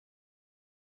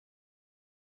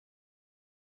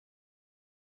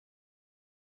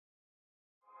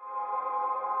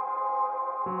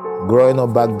Growing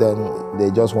up back then,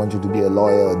 they just want you to be a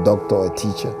lawyer, a doctor, a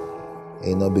teacher,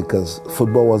 because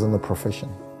football wasn't a profession.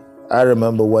 I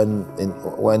remember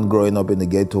when growing up in the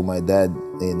ghetto, my dad,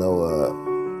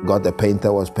 got a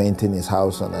painter, was painting his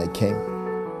house, and I came.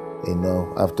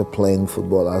 After playing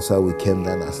football outside, we came,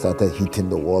 then I started hitting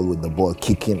the wall with the ball,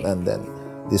 kicking, and then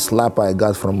the slap I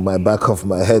got from my back of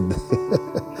my head,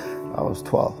 I was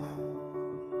 12.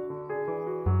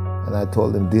 And I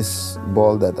told him, this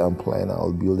ball that I'm playing,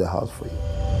 I'll build a house for you.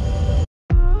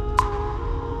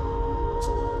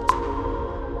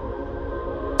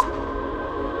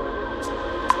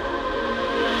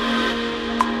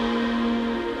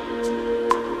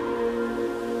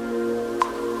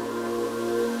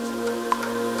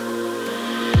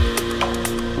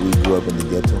 We grew up in the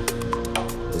ghetto.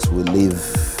 As we live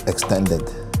extended.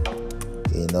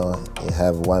 You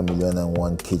have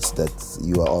 1,000,001 kids that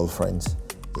you are all friends.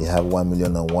 You have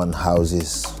 1,000,001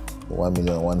 houses,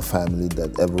 1,000,001 family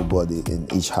that everybody in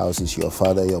each house is your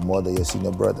father, your mother, your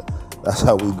senior brother. That's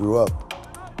how we grew up.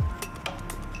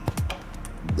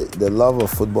 The love of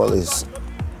football is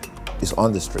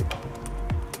on the street.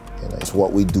 It's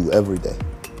what we do every day.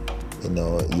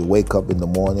 You wake up in the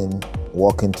morning,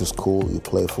 walk into school, you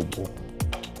play football.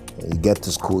 You get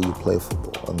to school, you play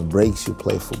football. On the breaks, you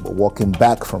play football. Walking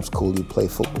back from school, you play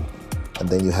football. And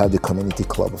then you have the community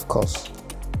club, of course,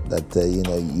 that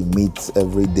you meet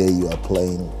every day. You are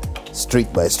playing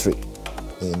street by street.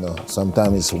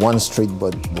 Sometimes it's one street,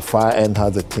 but the far end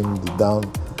has a team.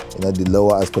 The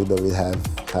lower aspect of it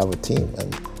have a team,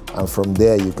 and from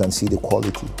there you can see the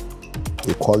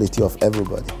quality of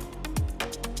everybody.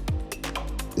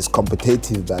 It's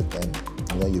competitive back then.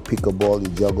 You pick a ball, you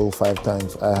juggle 5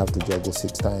 times. I have to juggle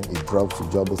 6 times. It drops, you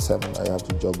juggle 7. I have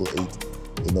to juggle 8.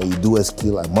 You do a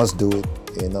skill, I must do it.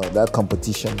 That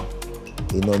competition,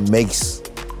 makes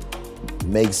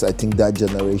I think that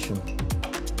generation,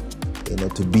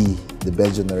 to be the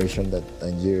best generation that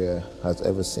Nigeria has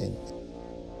ever seen.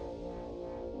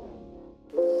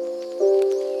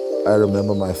 I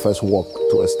remember my first walk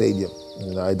to a stadium.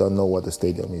 I don't know what a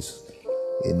stadium is.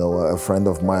 A friend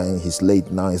of mine, he's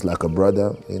late now, he's like a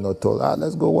brother, told,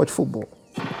 let's go watch football.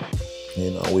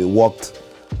 We walked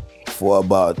for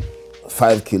about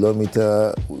 5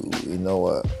 kilometers,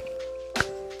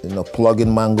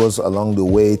 plugging mangoes along the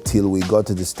way till we got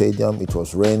to the stadium. It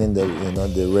was raining, the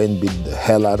rain beat the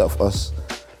hell out of us.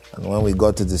 And when we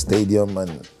got to the stadium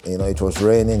and, it was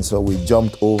raining, so we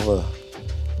jumped over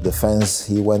the fence.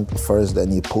 He went first, then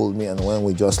he pulled me, and when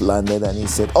we just landed, and he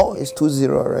said, oh, it's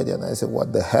 2-0 already. And I said,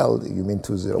 what the hell do you mean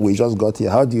 2-0? We just got here.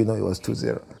 How do you know it was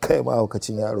 2-0?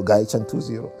 Amokachi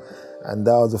 2-0. And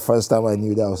that was the first time I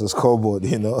knew that was a scoreboard,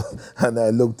 And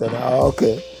I looked and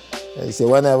okay. And he said,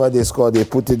 whenever they score, they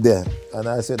put it there. And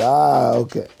I said,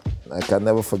 okay. I can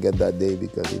never forget that day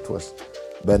because it was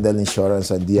Bendel Insurance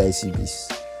and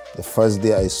DICBs. The first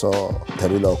day I saw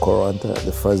Terila Okoranta,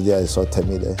 the first day I saw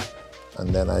Temide.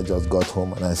 And then I just got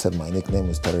home and I said, my nickname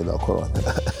is Terila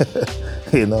Okoranta.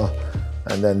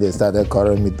 And then they started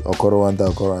calling me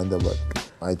Okoranta. But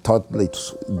I thought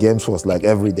games was like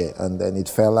every day. And then it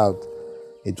fell out.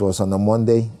 It was on a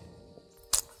Monday.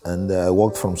 And I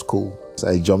walked from school. So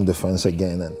I jumped the fence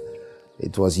again. And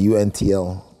it was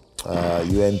UNTL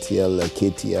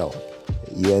KTL.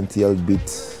 UNTL beat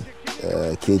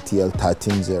KTL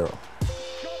 13-0.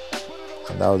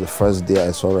 And that was the first day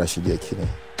I saw Rashidi Yekini.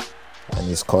 And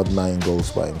he scored 9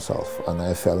 goals by himself. And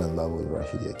I fell in love with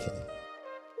Rashidi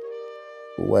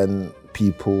Yekini. When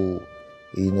people,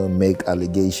 make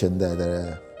allegation that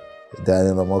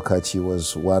Daniel Amokachi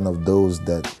was one of those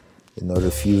that,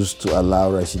 refused to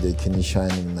allow Rashidi Yekini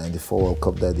shine in the '94 World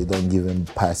Cup, that they don't give him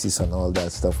passes and all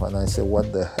that stuff. And I said,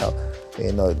 what the hell?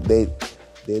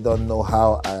 They don't know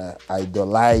how I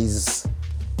idolize,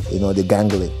 the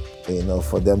gangling,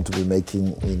 for them to be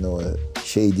making,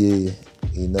 shady,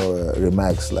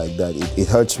 remarks like that. It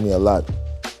hurts me a lot.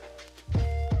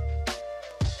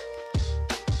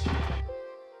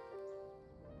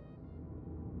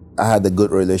 I had a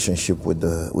good relationship with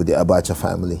the Abacha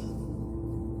family.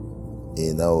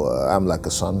 I'm like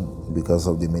a son because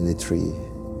of the military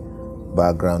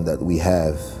background that we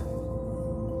have.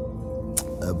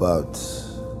 About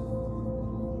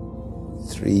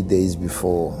 3 days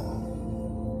before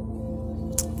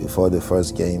the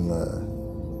first game,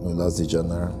 we lost the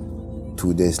general.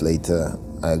 2 days later,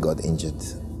 I got injured.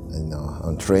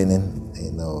 On training,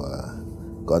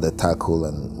 got a tackle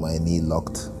and my knee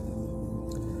locked.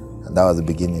 And that was the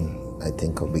beginning, I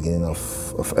think,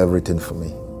 of everything for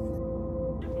me.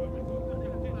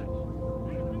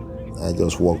 I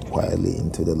just walked quietly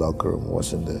into the locker room,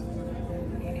 was in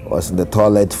the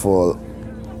toilet for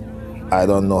I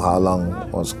don't know how long, I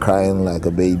was crying like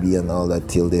a baby and all that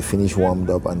till they finished warmed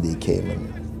up and they came.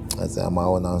 And I said,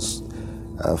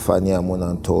 Fanny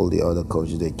Amunan told the other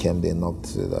coaches, they came, they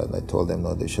knocked it, and I told them,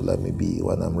 no, they should let me be.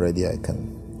 When I'm ready, I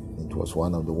can. It was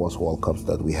one of the worst World Cups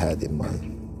that we had in my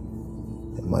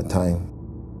time.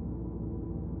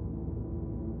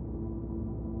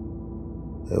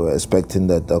 They were expecting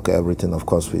that, okay, everything, of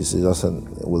course,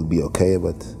 will be okay,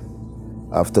 but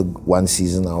after one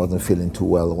season, I wasn't feeling too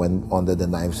well. Went under the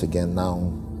knives again. Now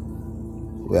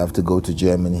we have to go to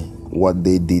Germany. What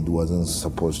they did wasn't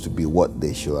supposed to be what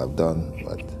they should have done,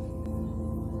 but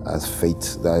as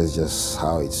fate, that is just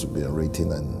how it's been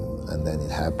written, and then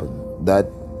it happened.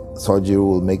 That surgery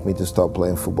will make me to stop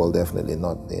playing football, definitely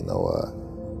not.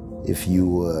 If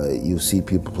you see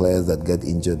players that get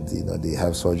injured, they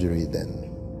have surgery, then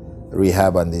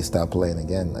rehab, and they start playing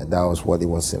again. And that was what it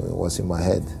was in my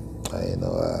head.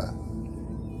 The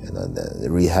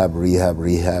rehab,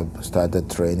 started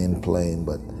training, playing,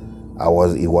 but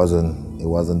it wasn't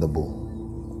the bull.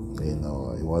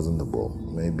 It wasn't the bull.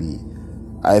 Maybe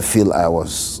I feel I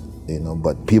was,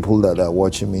 but people that are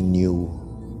watching me knew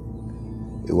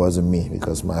it wasn't me,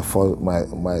 because my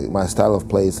style of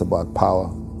play is about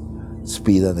power,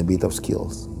 speed, and a bit of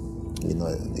skills.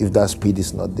 If that speed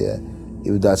is not there,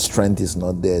 if that strength is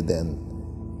not there, then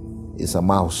it's a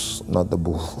mouse, not the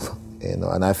bull.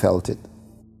 And I felt it.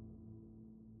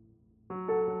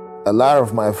 A lot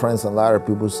of my friends and a lot of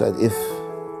people said if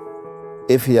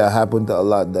it had happened to a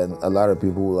lot, then a lot of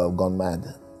people would have gone mad.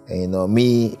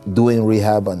 Me doing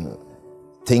rehab and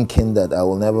thinking that I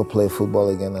will never play football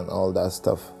again and all that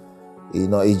stuff.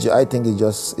 I think it's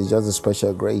just a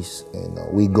special grace.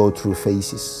 We go through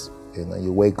phases.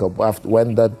 You wake up after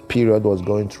when that period was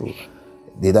going through.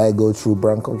 Did I go through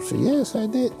bankruptcy? Yes, I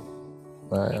did.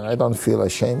 I don't feel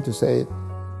ashamed to say it.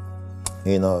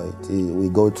 We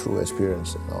go through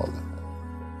experience and all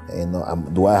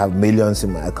that. Do I have millions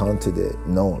in my account today?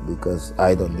 No, because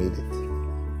I don't need it.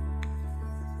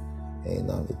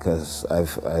 Because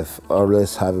I've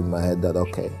always have in my head that,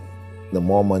 okay, the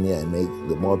more money I make,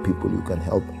 the more people you can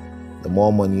help. The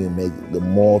more money you make, the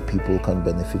more people can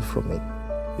benefit from it.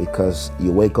 Because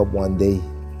you wake up one day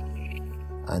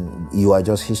and you are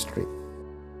just history.